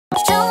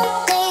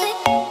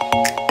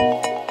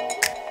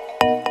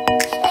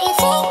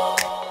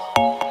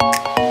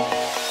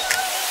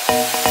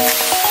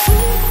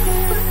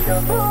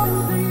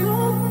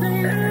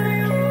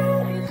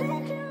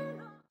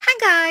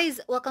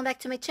welcome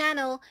back to my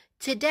channel.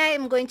 Today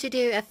I'm going to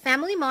do a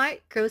Family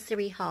Mart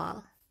grocery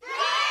haul.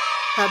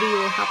 Hubby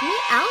will help me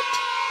out.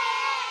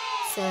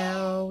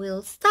 So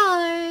we'll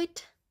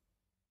start.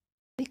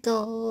 We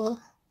go.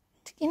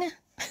 Sige na.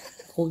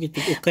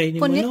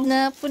 Punit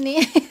na,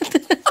 punit.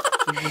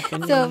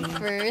 So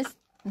first,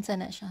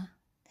 saan na siya?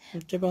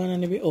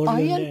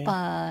 Orion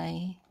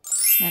pie.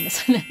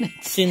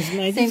 Since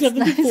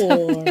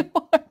 1974.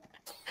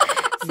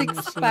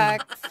 6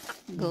 packs.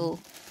 Go.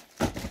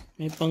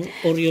 May pang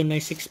Oreo na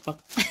 6-pack.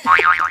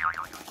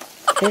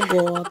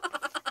 Hugot.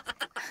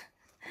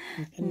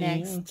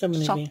 Next,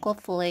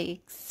 chocolate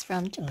flakes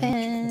from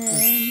Japan.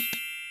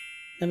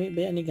 Nami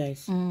ba yan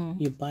guys?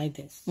 You buy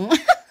this.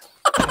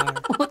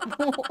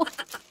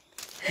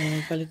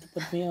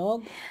 Palitapot may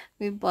og.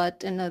 We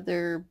bought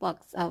another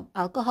box of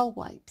alcohol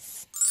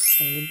wipes.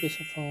 Panglimpyo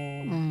sa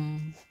phone.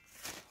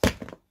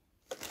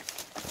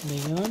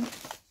 Ngayon.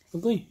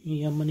 Ugoy,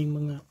 yaman yung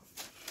mga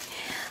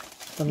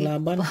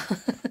panglaban.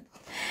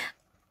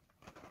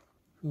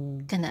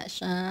 Kana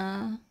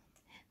siya.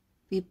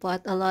 We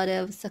bought a lot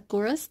of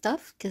Sakura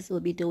stuff because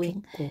we'll be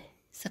doing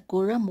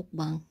Sakura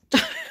mukbang.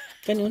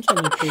 Kani unsa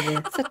ni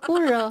flavor?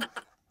 Sakura.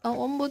 Ang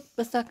umbot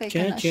basta kay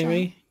kana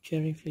siya.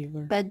 Cherry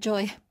flavor.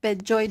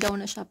 Pedjoy daw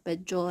na siya,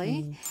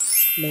 Pedjoy.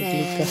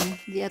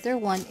 Then the other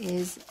one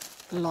is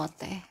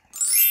Lotte.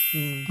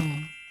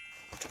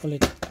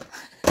 Chocolate.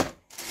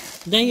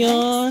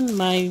 Dayon,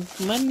 my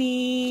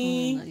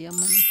money.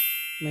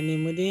 Money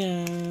mo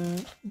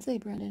diyan.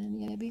 Say Brandon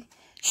and Yabi.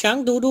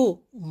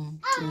 ℍ𝕬𝕣𝕣𝕣.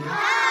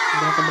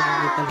 Baka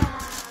kita lang.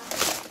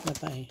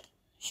 Napay.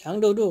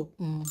 ℍ𝕬𝕣𝕣𝕣.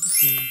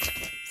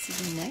 See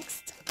you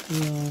next.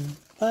 Yun.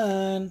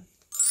 Pan.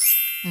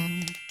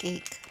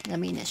 Cake.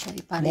 Lami na siya.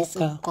 Ipares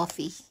sa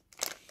coffee.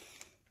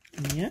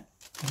 Yeah.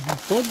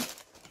 Food.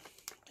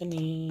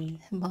 Kani.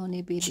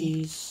 Bounty baby.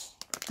 Cheese.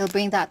 They'll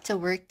bring that to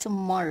work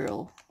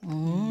tomorrow.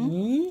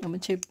 How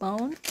much a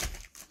pound?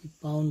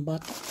 Pound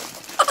bat.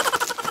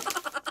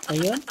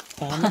 Ayun.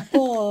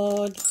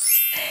 Pan-pod.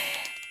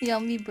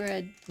 Yummy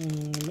bread.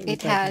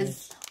 It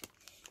has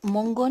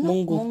mongo, no?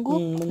 Mongo?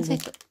 Kasi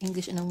ito,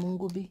 English ng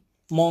mongo, be.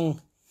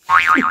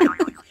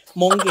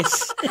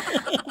 Monggis.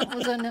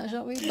 Basta na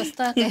siya,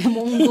 basta kay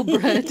mongo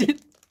bread.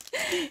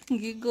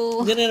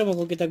 Gigo. Hindi na naman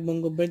kung kitag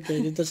mongo bread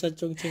kayo. Dito sa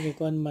Chongqing,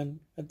 kuhan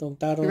man.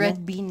 Atong taro, red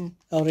bean.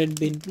 Oh, red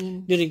bean.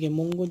 Diri kay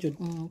mongo dyan.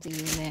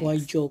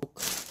 Why joke?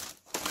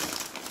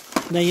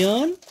 Na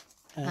yun?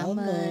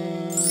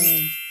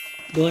 Almond.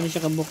 Doon na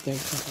siya kabuk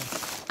guys.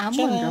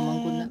 Almond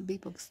ramang ko na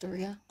be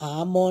pagstorya.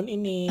 Almond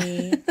ini.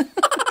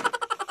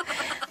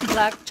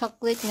 Black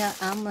chocolate nga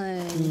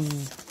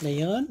almonds. Na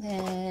yun?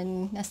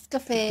 And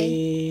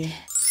Nescafe.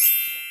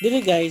 Dili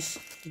guys,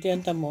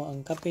 titianta mo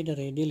ang kape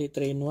dere dili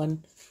 3 in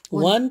 1.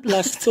 1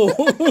 plus 2.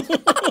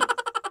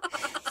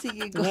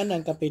 Sige go. Nga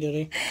ang kape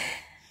dere.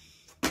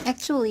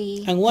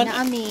 Actually,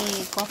 naami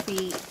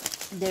coffee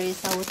there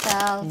is a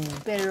hotel,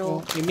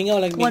 pero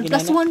 1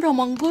 plus 1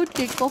 ramang good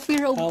kay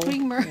coffee raw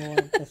creamer.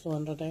 1 plus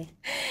 1 ra tayo.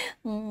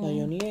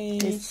 Dayon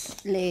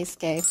Lace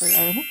kay for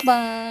our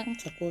mukbang.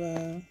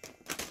 Sakura.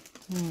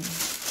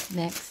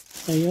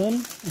 Next. Ayun.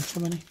 Ang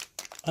sama na.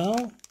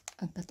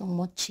 Ang katong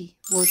mochi.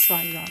 We'll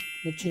try that.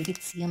 Mochi. If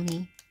it's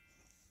yummy.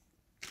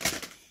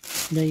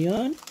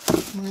 Dayon.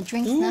 Mga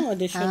drinks na.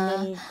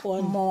 Additional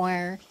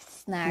more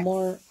snacks.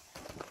 More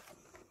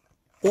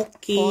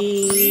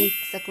Pocky.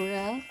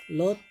 Sakura.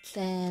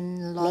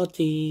 Then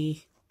Lotte.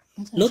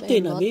 Lotte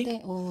na bi?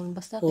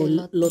 Basta kay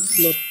Lotte.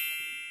 Lot.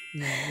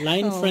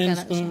 Line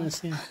friends ko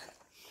siya.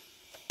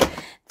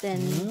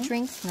 Then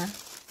drinks na.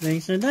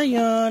 Drinks na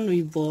dayon. We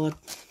bought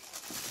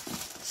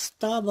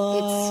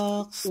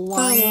Starbucks.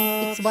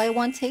 It's buy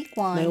one take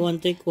one. Buy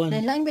one take one.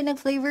 Lain ba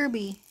nag-flavor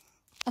bi?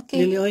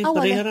 Okay. Lilioy,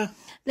 parehara.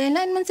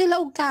 Lain man sila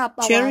og kap.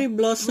 Cherry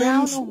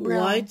blossoms,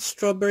 white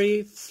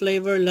strawberry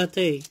flavor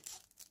latte.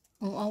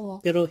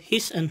 Pero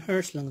his and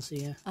hers lang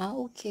siya.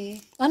 Okay.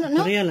 Ano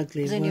na? Pareha lang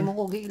flavor. Kasi hindi mo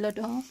ko gilad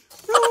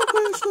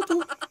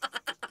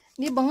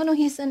Di ba nga no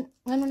his and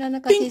ano na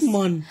nakahis? Pink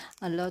man.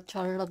 Ala,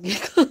 char lagi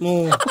ko.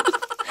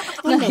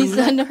 Na his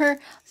and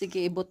her.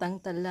 Sige, ibutang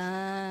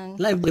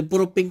talang. Live,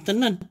 puro pink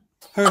tanan.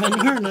 Her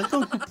and her na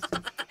to.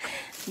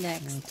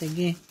 Next.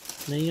 Sige.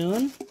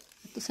 Dayon.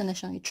 Ito sana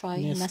siyang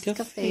i-try.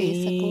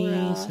 Nescafe.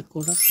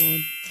 Sakura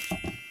food.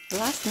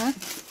 Last na.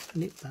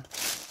 Hindi pa.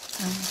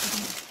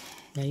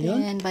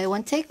 Dayon. And buy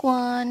one, take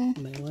one.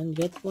 Buy one,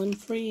 get one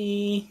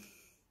free.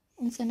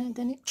 Ano sana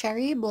ganit?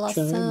 Cherry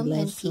blossom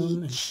and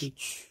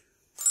peach.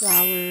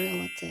 Flower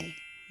latte.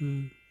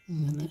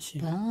 Ano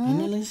siya?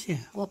 Ano lang siya?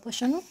 Guwapo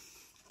siya, no?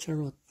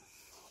 Charot.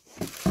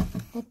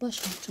 Guwapo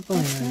siya. Sa pa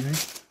yan,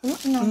 right?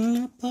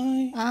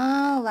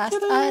 Last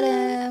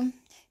item.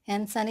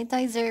 Hand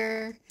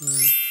sanitizer.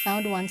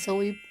 Found one.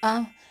 So we,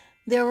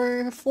 there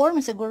were 4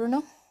 siguro,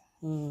 no?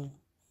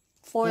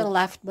 4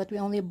 left, but we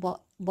only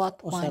bought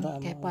one.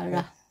 Kaya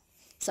para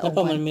sa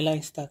uban. Dapat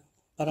man stock.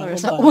 Para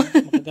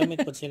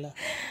makagamit po sila.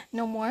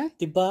 No more?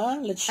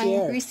 Diba? Let's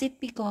share. Ang receipt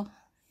ko.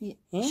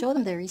 Show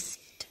them the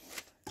receipt.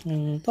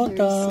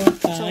 Total.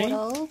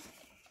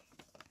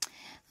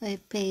 I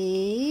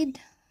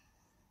paid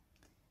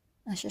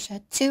siya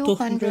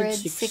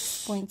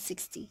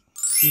 206.60.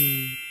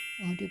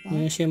 Oh, diba?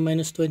 Ngayon siya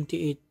minus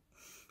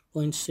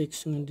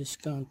 28.6 ng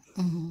discount.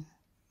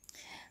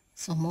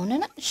 So, muna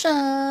na siya.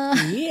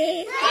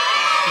 Yeah!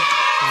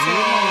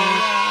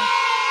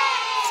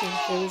 So,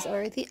 those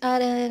are the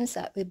items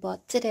that we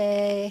bought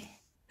today.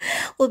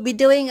 We'll be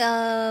doing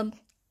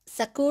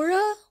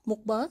Sakura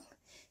mukbang.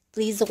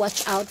 Please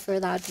watch out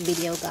for that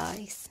video,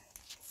 guys.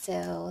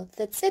 So,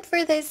 that's it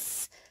for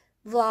this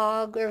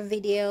vlog or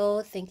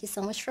video. Thank you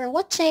so much for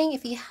watching.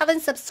 If you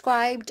haven't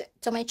subscribed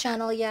to my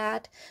channel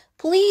yet,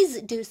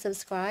 please do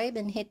subscribe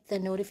and hit the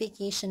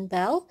notification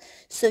bell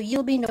so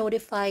you'll be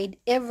notified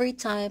every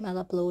time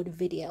I'll upload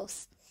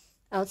videos.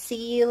 I'll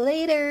see you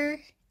later.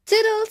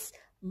 Toodles!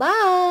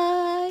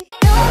 Bye!